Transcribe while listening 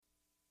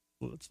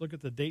Let's look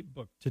at the date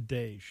book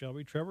today, shall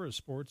we, Trevor?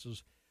 Sports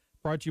is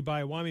brought to you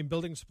by Wyoming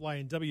Building Supply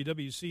and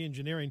WWC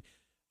Engineering.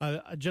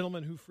 A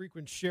gentleman who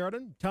frequents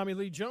Sheridan, Tommy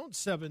Lee Jones,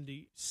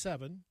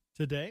 77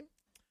 today.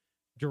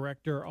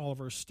 Director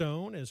Oliver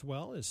Stone as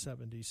well is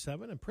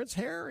 77. And Prince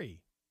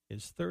Harry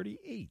is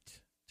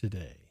 38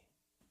 today.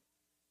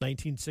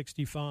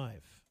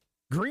 1965.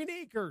 Green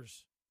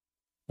Acres.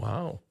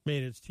 Wow.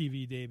 Made its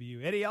TV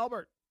debut. Eddie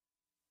Albert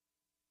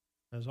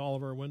as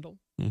Oliver Wendell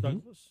Mm-hmm.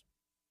 Douglas.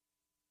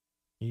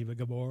 Eva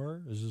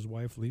Gabor is his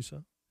wife,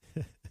 Lisa.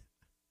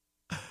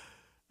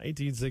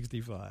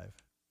 1965.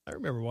 I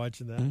remember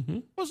watching that. Mm-hmm.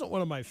 Wasn't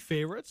one of my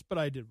favorites, but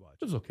I did watch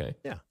It was okay.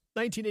 Yeah.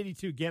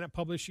 1982, Gannett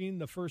Publishing,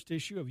 the first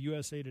issue of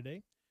USA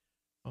Today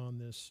on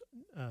this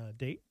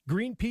date.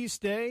 Greenpeace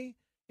Day,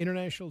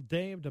 International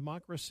Day of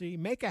Democracy.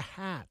 Make a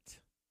Hat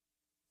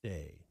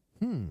Day.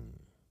 What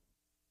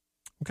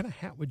kind of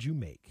hat would you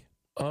make?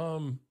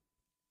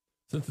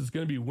 Since it's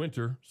going to be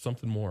winter,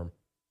 something warm.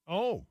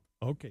 Oh,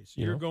 okay.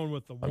 So you're going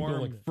with the warm. I'm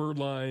going like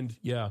fur-lined,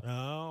 yeah.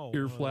 Oh,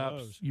 ear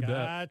flaps, you bet.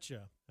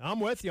 Gotcha. I'm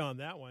with you on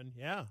that one.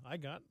 Yeah, I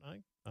got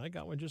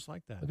one just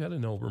like that. I got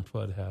an Elmer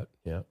Fudd hat,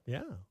 yeah.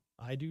 Yeah,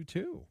 I do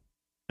too.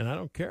 And I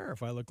don't care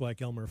if I look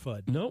like Elmer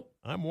Fudd. Nope.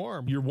 I'm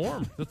warm. You're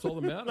warm. That's all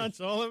that matters.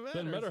 That's all that matters.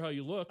 Doesn't matter how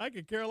you look. I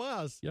could care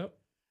less. Yep.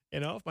 You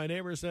know, if my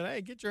neighbor said,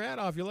 "Hey, get your hat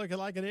off, you're looking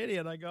like an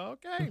idiot," I go,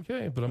 "Okay,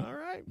 Okay, but I'm all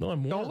right. No,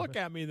 I'm warm. Don't look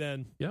at me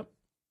then." Yep.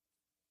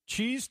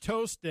 Cheese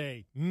toast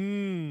day. Yeah.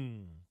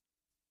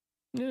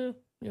 You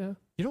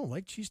don't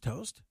like cheese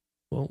toast?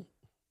 Well,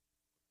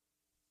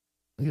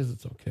 I guess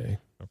it's okay.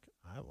 Okay,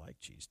 I like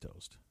cheese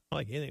toast. I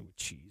like anything with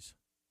cheese.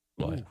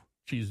 Why? Ooh.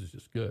 Cheese is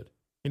just good.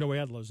 You know, we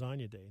had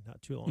lasagna day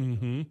not too long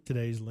ago.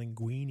 Today's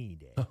linguine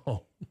day.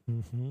 Oh.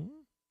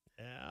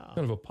 Yeah.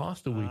 Kind of a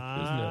pasta week, isn't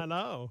I it?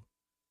 know.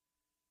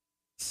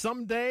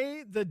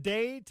 Someday, the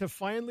day to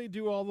finally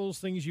do all those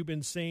things you've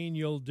been saying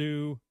you'll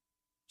do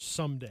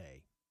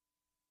someday.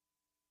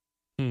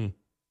 You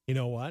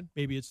know what?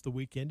 Maybe it's the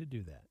weekend to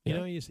do that. You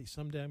know, you say,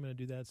 someday I'm going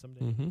to do that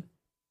someday. Mm-hmm.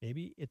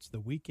 Maybe it's the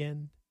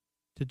weekend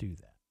to do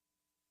that.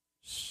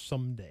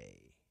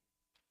 Someday.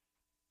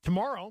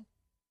 Tomorrow,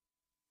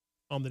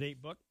 on the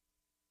date book,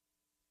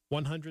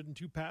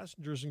 102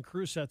 passengers and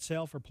crew set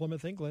sail for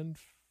Plymouth, England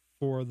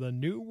for the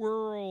New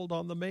World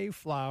on the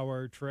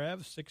Mayflower, Trev,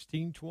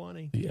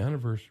 1620. The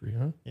anniversary,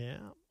 huh? Yeah.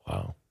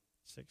 Wow.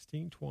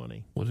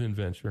 1620. What an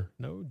adventure.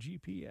 No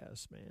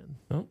GPS, man.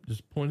 No,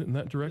 just point it in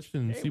that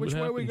direction and see what happens.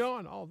 Which way are we happens.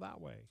 going? Oh,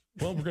 that way.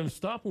 Well, we're going to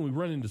stop when we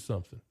run into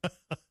something.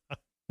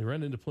 We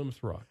ran into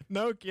Plymouth Rock.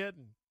 No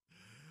kidding.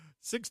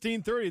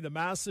 1630, the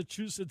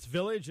Massachusetts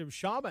village of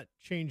Shawmut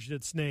changed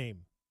its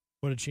name.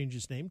 What did it change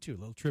its name to? A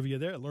little trivia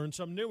there. Learn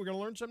something new. We're going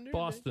to learn something new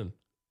Boston.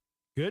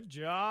 Today. Good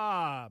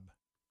job.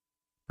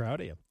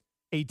 Proud of you.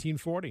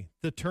 1840,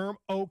 the term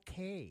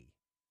OK,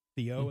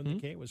 the O and the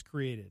K, was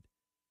created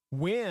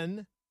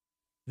when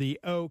the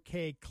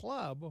OK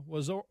Club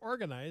was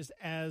organized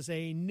as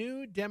a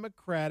new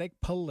democratic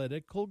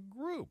political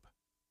group.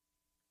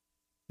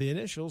 The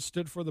initials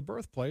stood for the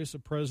birthplace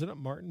of President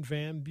Martin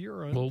Van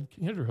Buren. Old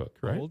Kinderhook,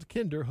 right? Old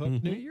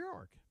Kinderhook, New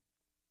York.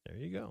 There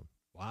you go.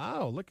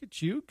 Wow, look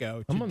at you go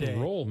today. I'm on a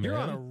roll, man. You're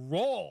on a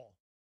roll.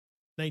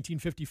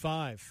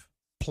 1955,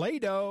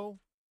 Play-Doh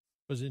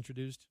was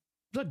introduced.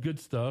 Is that good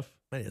stuff?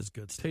 That is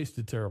good stuff.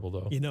 Tasted terrible,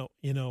 though.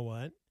 You know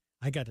what?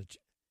 I got to.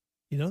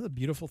 You know the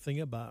beautiful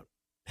thing about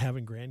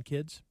having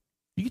grandkids?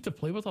 You get to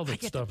play with all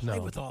that stuff now. I get to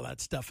play with all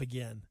that stuff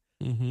again.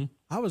 Mm-hmm.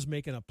 I was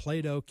making a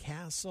Play-Doh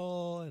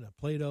castle and a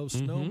Play-Doh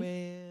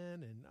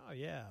snowman, and oh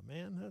yeah,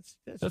 man,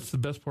 that's the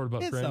best part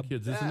about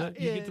grandkids, isn't it?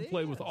 You get to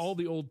play with all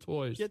the old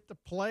toys. Get to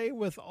play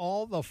with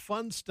all the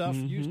fun stuff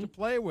you used to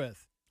play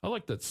with. I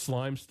like that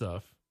slime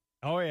stuff.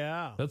 Oh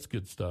yeah, that's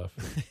good stuff.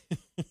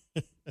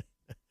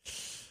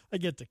 I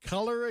get to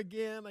color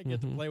again. I get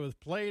to play with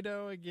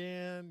Play-Doh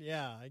again.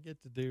 Yeah, I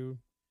get to do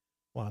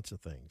lots of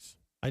things.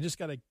 I just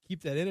got to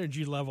keep that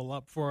energy level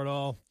up for it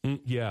all.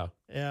 Yeah.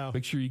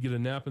 Make sure you get a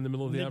nap in the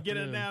middle of the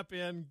afternoon. Get a nap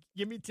in.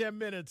 Give me 10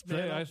 minutes,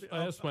 man.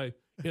 I asked my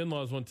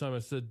in-laws one time, I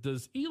said,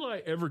 does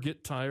Eli ever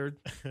get tired?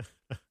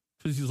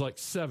 Because he's like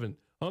 7.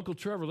 Uncle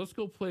Trevor, let's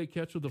go play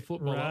catch with the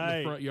football out in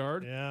the front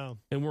yard. Yeah.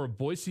 And we're in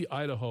Boise,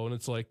 Idaho, and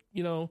it's like,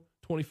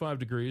 25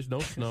 degrees, no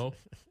snow.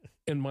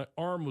 And my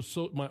arm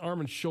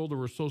and shoulder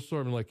were so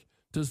sore. I'm like,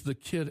 does the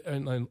kid,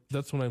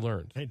 that's when I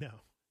learned. I know.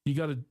 You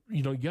got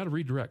to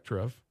redirect,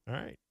 Trev. All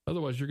right.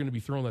 Otherwise, you're going to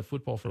be throwing that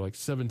football for like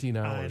 17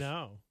 hours. I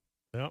know.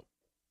 Yep.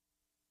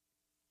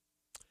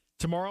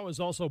 Tomorrow is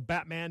also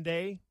Batman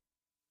Day.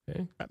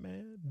 Okay.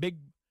 Batman.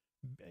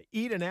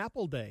 Eat an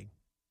apple day.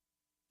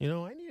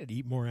 I need to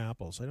eat more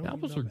apples.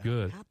 Apples are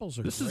good. Apples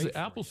are This is the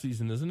apple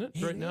season, isn't it,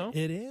 right now?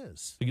 It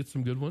is. To get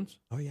some good ones?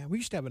 Oh, yeah. We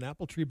used to have an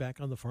apple tree back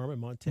on the farm in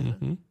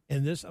Montana.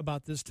 And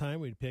about this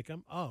time, we'd pick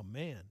them. Oh,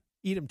 man.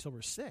 Eat them till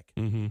we're sick.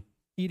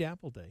 Eat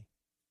apple day.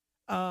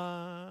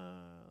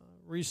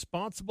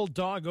 Responsible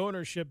Dog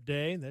Ownership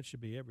Day. That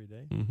should be every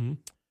day.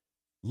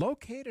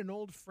 Locate an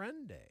Old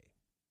Friend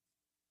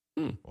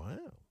Day. Wow.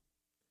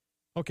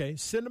 Okay.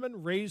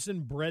 Cinnamon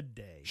Raisin Bread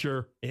Day.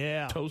 Sure.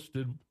 Yeah.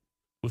 Toasted.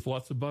 with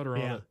lots of butter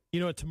on it. You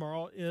know what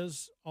tomorrow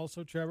is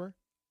also, Trevor?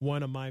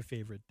 One of my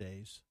favorite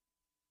days.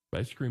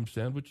 Ice cream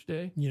sandwich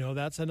day? You know,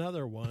 that's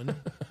another one.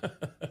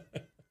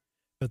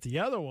 But the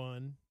other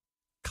one,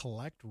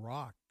 Collect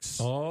Rocks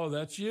Oh,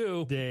 that's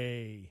you,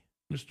 Day.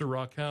 Mr.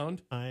 Rockhound.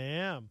 I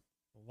am.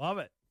 Love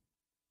it.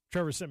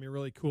 Trevor sent me a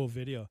really cool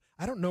video.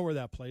 I don't know where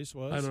that place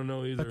was. I don't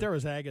know either. But there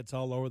was agates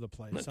all over the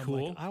place. Isn't that I'm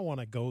cool? like, I want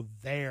to go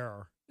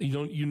there.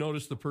 You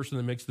notice the person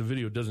that makes the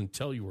video doesn't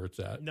tell you where it's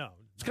at. No.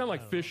 It's kind of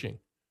like fishing.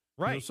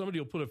 Right. You know, somebody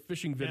will put a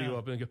fishing video Yeah.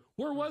 up and go,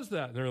 where was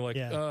that? And they're like,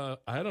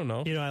 I don't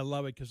know. You know, I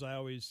love it because I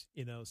always,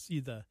 see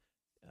the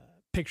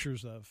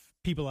pictures of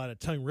people out at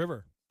Tongue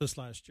River this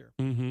last year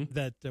Mm-hmm.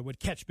 that would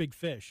catch big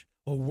fish.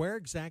 Well, where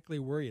exactly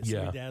were you? Yeah.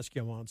 Somebody ask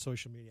you on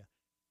social media.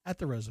 At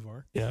the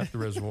reservoir. Yeah, at the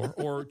reservoir.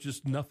 Or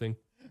just nothing.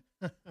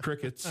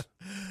 Crickets.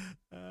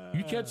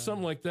 You catch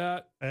something like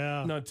that,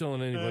 Yeah. not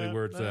telling anybody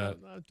where it's at.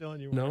 I'm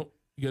telling you where. No,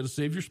 you got to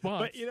save your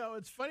spot. But,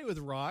 it's funny with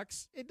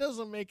rocks. It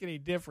doesn't make any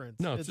difference.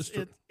 No,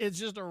 it's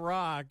just a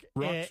rock.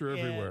 Rocks are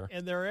everywhere.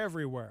 And they're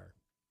everywhere.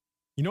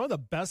 You know the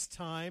best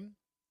time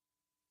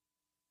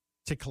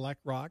to collect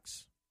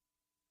rocks?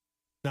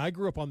 Now, I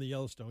grew up on the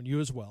Yellowstone. You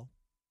as well.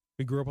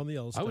 We grew up on the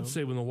Yellowstone. I would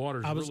say when the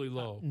water's really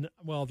low.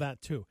 Well,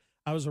 that too.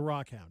 I was a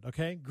rock hound,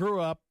 okay?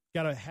 Grew up,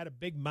 had a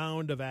big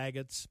mound of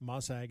agates,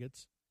 moss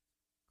agates,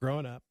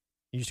 growing up.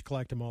 Used to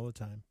collect them all the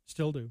time.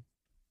 Still do.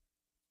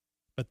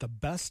 But the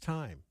best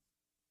time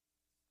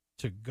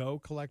to go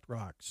collect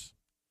rocks,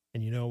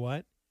 and you know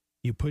what?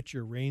 You put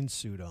your rain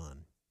suit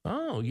on.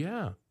 Oh,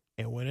 yeah.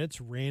 And when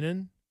it's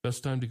raining,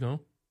 Best time to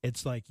go?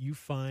 it's like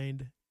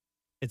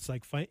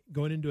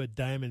going into a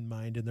diamond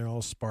mine and they're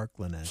all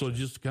sparkling at So you. it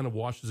just kind of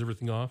washes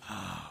everything off?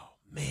 Oh,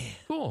 man.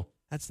 Cool.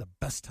 That's the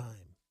best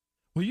time.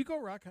 Will you go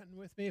rock hunting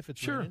with me if it's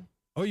Sure. raining?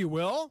 Oh, you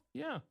will?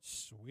 Yeah.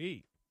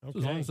 Sweet. Okay. So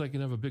as long as I can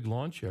have a big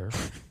lawn chair.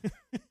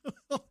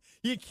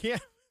 You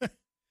can't.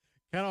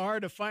 Kind of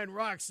hard to find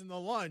rocks in the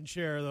lawn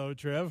chair, though,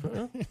 Trev.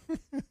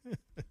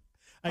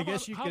 I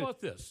guess you How could.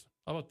 about this?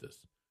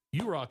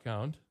 You rock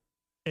hound.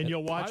 And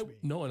you'll watch me.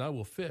 No, and I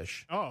will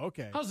fish. Oh,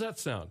 okay. How's that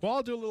sound? Well,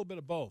 I'll do a little bit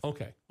of both.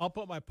 Okay. I'll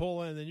put my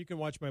pole in, and then you can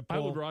watch my pole. I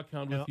would rock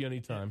hound with you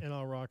anytime. And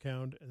I'll rock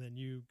hound, and then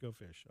you go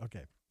fish.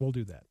 Okay, we'll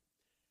do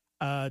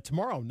that.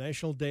 Tomorrow,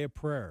 National Day of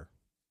Prayer.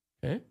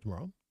 Okay.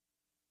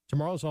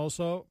 Tomorrow's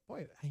also,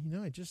 why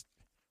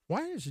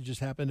does it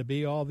just happen to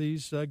be all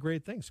these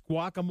great things?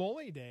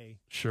 Guacamole Day.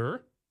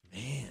 Sure.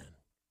 Man.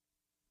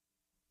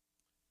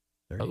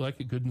 I like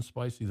it good and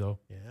spicy, though.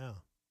 Yeah.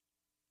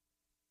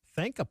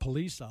 Thank a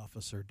Police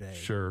Officer Day.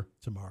 Sure.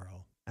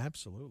 Tomorrow.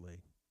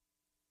 Absolutely.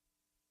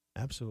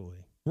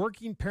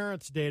 Working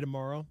Parents Day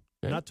tomorrow.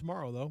 Okay. Not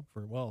tomorrow, though,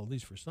 at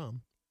least for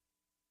some.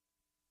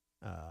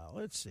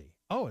 Let's see.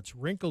 Oh, it's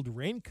Wrinkled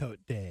Raincoat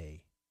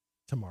Day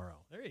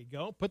tomorrow. There you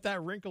go. Put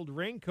that wrinkled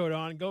raincoat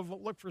on and go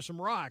look for some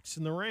rocks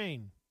in the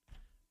rain.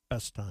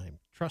 Best time.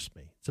 Trust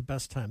me. It's the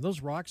best time.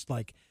 Those rocks,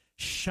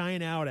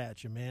 shine out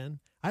at you, man.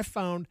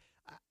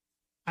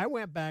 I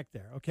went back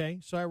there, okay?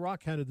 So I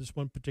rock hunted this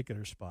one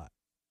particular spot.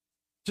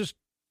 Just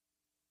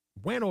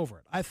went over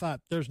it. I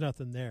thought there's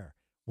nothing there.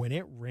 When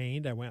it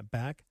rained, I went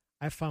back.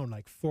 I found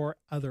 4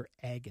 other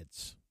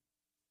agates.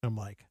 I'm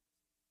like,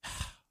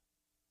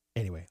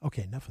 anyway,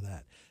 okay, enough of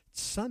that.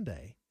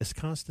 Sunday is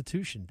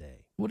Constitution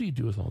Day. What do you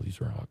do with all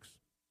these rocks?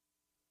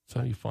 That's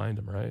how you find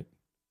them, right?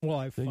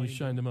 Well, Then you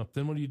shine them up.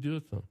 Then what do you do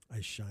with them?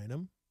 I shine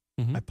them.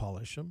 Mhm. I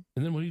polish them.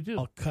 And then what do you do?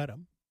 I'll cut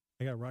them.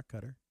 I got a rock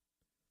cutter.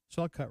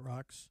 So I'll cut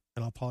rocks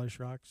and I'll polish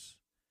rocks.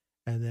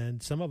 And then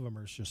some of them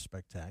are just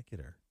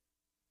spectacular.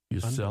 You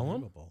sell them?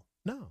 Unbelievable.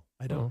 No,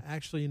 I don't. Oh.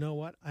 Actually, you know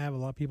what? I have a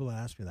lot of people that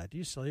ask me that. Do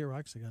you sell your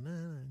rocks? I go, no,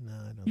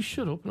 I don't. You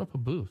should open up a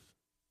booth.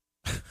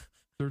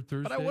 Third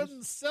Thursdays? But I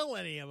wouldn't sell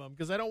any of them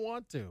because I don't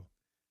want to.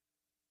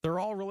 They're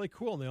all really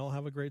cool and they all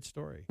have a great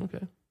story.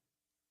 Okay.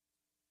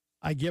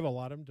 I give a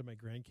lot of them to my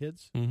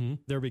grandkids. Mm-hmm.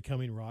 They're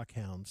becoming rock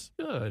hounds.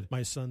 Good.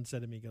 My son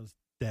said to me, he goes,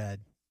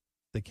 Dad,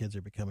 the kids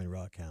are becoming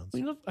rock hounds.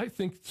 You know, I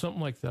think something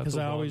like that. Because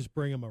I always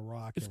bring them a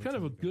rock. It's every kind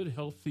of time a we go. good,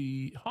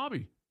 healthy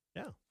hobby.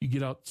 Yeah. You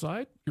get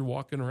outside, you're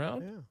walking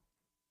around. Yeah.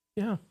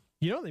 Yeah.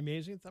 You know, the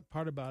amazing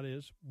part about it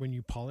is when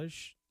you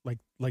polish,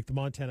 like the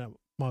Montana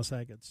moss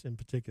agates in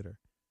particular.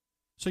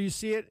 So you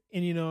see it,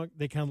 and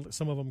they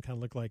some of them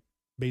kind of look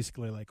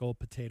basically like old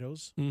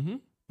potatoes. Mm-hmm.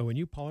 But when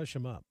you polish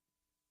them up,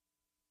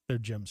 they're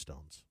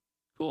gemstones.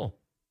 Cool.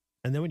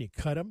 And then when you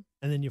cut them,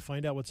 and then you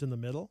find out what's in the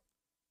middle,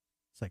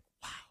 it's like,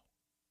 wow.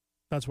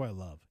 That's what I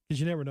love, because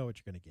you never know what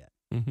you're going to get.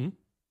 Mm-hmm.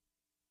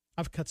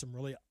 I've cut some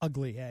really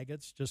ugly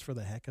agates just for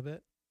the heck of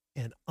it,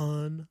 and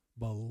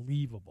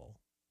unbelievable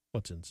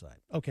what's inside.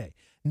 Okay,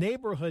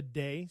 Neighborhood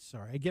Day.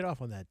 Sorry, I get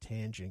off on that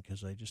tangent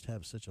because I just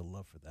have such a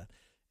love for that.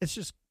 It's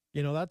just,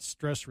 that's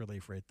stress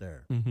relief right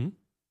there. Mm-hmm.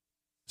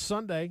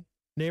 Sunday,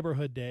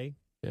 Neighborhood Day.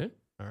 Okay.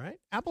 All right.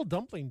 Apple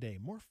Dumpling Day.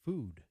 More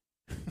food.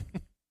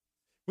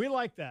 We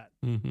like that.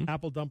 Mm-hmm.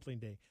 Apple Dumpling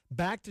Day.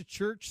 Back to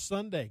Church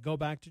Sunday. Go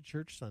back to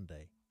church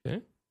Sunday. Okay.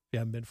 If you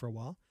haven't been for a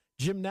while.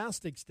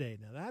 Gymnastics Day.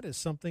 Now, that is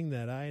something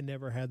that I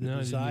never had the No, I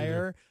didn't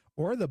desire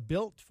or the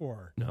built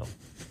for. No.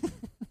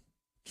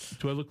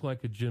 Do I look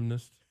like a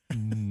gymnast?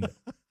 No.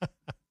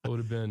 I would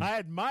have been. I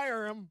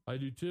admire them. I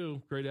do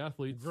too. Great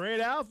athletes.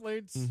 Great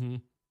athletes. Mm-hmm.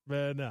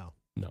 But no.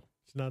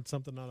 It's not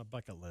something on a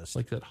bucket list.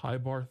 Like that high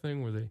bar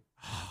thing where they.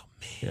 Oh,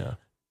 man. Yeah.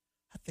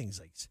 That thing's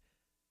like.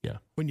 Yeah.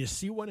 When you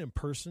see one in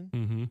person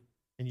Mm-hmm.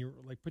 and you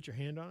like put your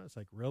hand on it, it's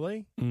like,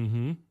 really?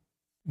 Mm-hmm.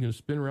 You're going to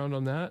spin around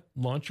on that,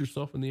 launch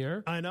yourself in the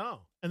air. I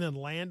know. And then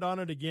land on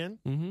it again.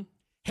 Mm-hmm.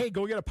 Hey,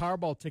 go get a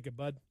Powerball ticket,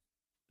 bud.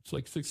 It's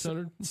like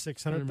 600.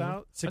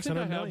 600,000?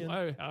 600 million.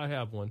 I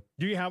have one.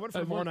 Do you have one for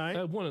tomorrow night? I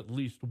have one, at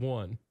least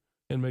one,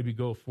 and maybe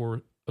go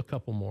for a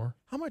couple more.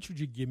 How much would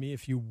you give me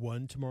if you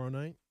won tomorrow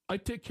night?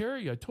 I'd take care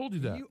of you. I told you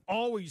that. You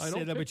always I say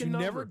don't that, pick but a you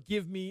never number.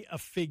 give me a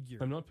figure.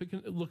 I'm not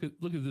picking. Look at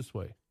it this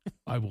way.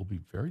 I will be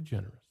very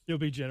generous, You'll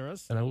be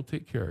generous? and I will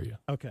take care of you.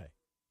 Okay.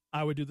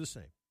 I would do the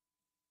same.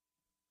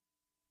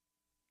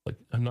 Like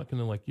I'm not going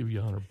to like give you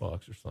 $100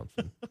 or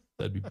something.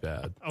 That'd be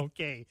bad.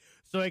 Okay.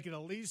 So I can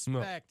at least No.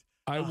 expect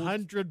I will.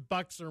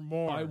 $100 or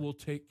more. I will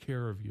take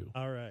care of you.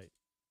 All right.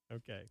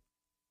 Okay.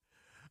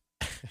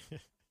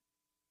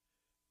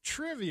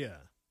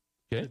 Trivia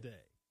Okay. today.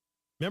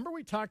 Remember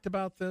we talked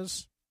about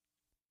this?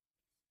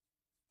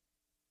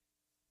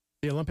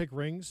 The Olympic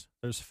rings,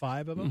 there's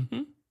 5 of them.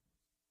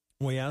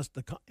 Mm-hmm. We asked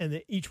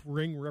and each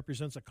ring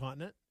represents a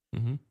continent.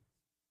 Mm-hmm.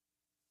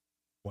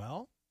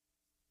 Well,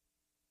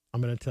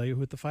 I'm going to tell you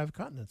what the 5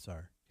 continents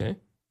are. Okay.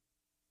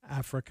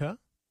 Africa.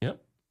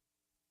 Yep.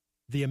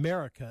 The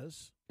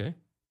Americas. Okay.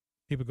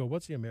 People go,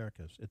 what's the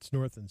Americas? It's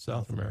North and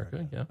South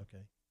America, yeah.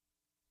 Okay.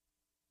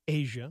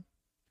 Asia.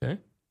 Okay.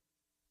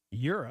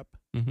 Europe.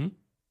 Mm-hmm.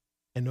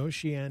 And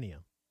Oceania.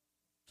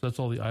 So that's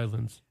all the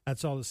islands,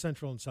 That's all the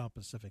Central and South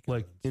Pacific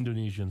like islands.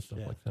 Indonesia and stuff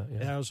Yeah. like that.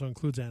 Yeah. It also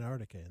includes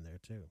Antarctica in there,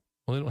 too.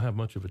 Well, they don't have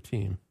much of a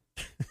team.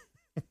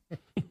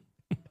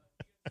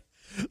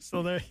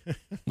 So there,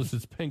 Unless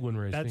it's penguin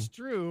racing. that's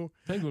true.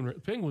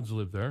 Penguins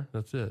live there.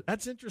 That's it.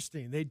 That's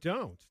interesting. They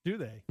don't, do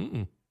they?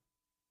 Mm-mm.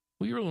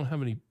 Well, you really don't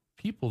have any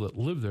people that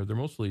live there. They're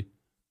mostly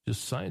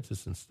just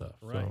scientists and stuff.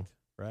 Right, So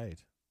right,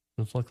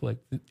 it's like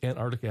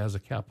Antarctica has a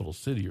capital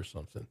city or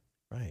something.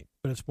 right.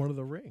 But it's one of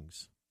the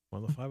rings,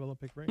 one of the 5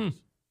 Olympic rings.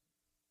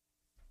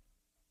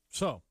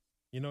 So,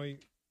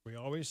 we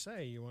always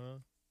say you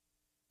want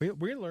to.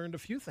 We learned a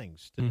few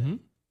things today. Mm-hmm.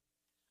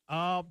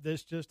 Oh,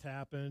 this just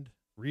happened.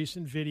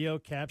 Recent video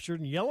captured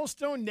in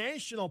Yellowstone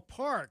National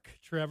Park,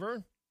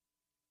 Trevor,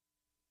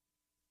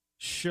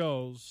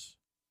 shows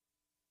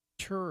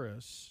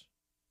tourists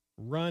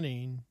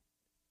running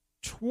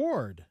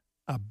toward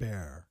a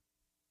bear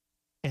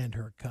and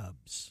her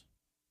cubs,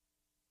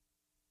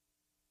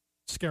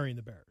 scaring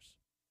the bears.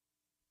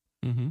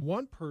 Mm-hmm.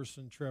 One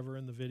person, Trevor,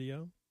 in the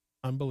video,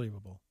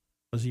 unbelievable,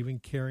 was even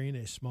carrying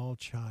a small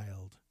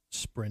child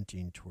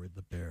sprinting toward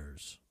the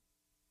bears.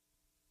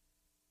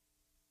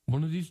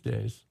 One of these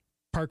days,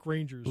 Park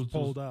rangers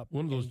pulled up.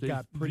 One of those and days,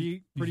 got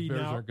pretty these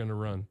bears aren't going to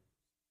run.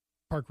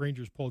 Park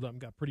rangers pulled up and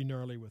got pretty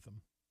gnarly with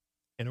them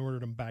and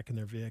ordered them back in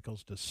their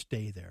vehicles to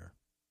stay there.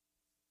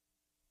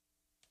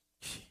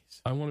 Jeez.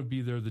 I want to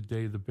be there the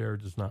day the bear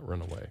does not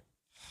run away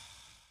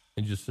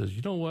and just says,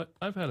 you know what?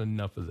 I've had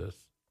enough of this.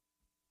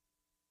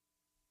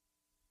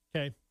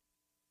 Okay.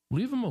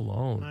 Leave them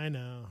alone. I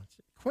know.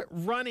 Quit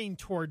running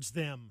towards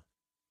them.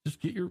 Just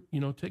get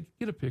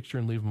get a picture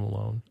and leave them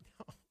alone.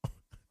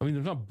 I mean,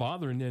 they're not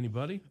bothering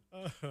anybody.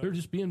 They're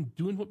just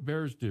doing what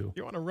bears do.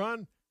 You want to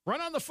run?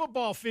 Run on the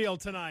football field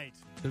tonight.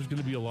 There's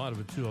going to be a lot of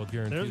it, too. I'll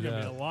guarantee There's that.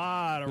 going to be a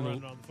lot of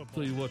running on the football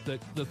Tell you field. what,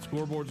 that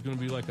scoreboard's going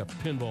to be like a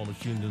pinball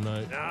machine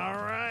tonight.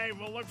 All right.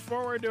 We'll look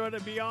forward to it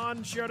at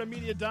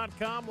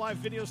BeyondSheridanMedia.com. Live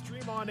video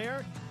stream on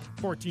air.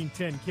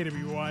 1410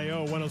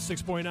 KWYO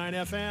 106.9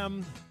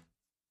 FM.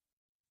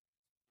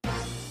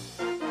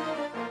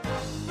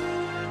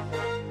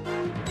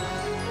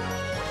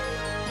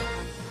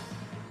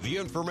 The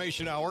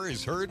Information Hour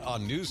is heard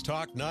on News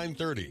Talk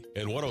 930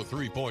 and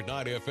 103.9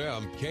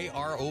 FM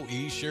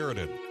KROE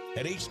Sheridan,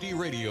 and HD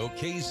Radio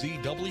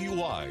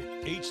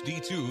KZWY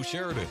HD2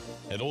 Sheridan,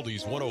 and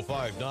Oldies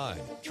 105.9,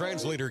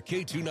 translator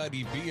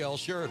K290BL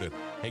Sheridan,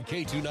 and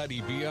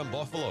K290BM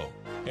Buffalo,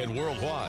 and worldwide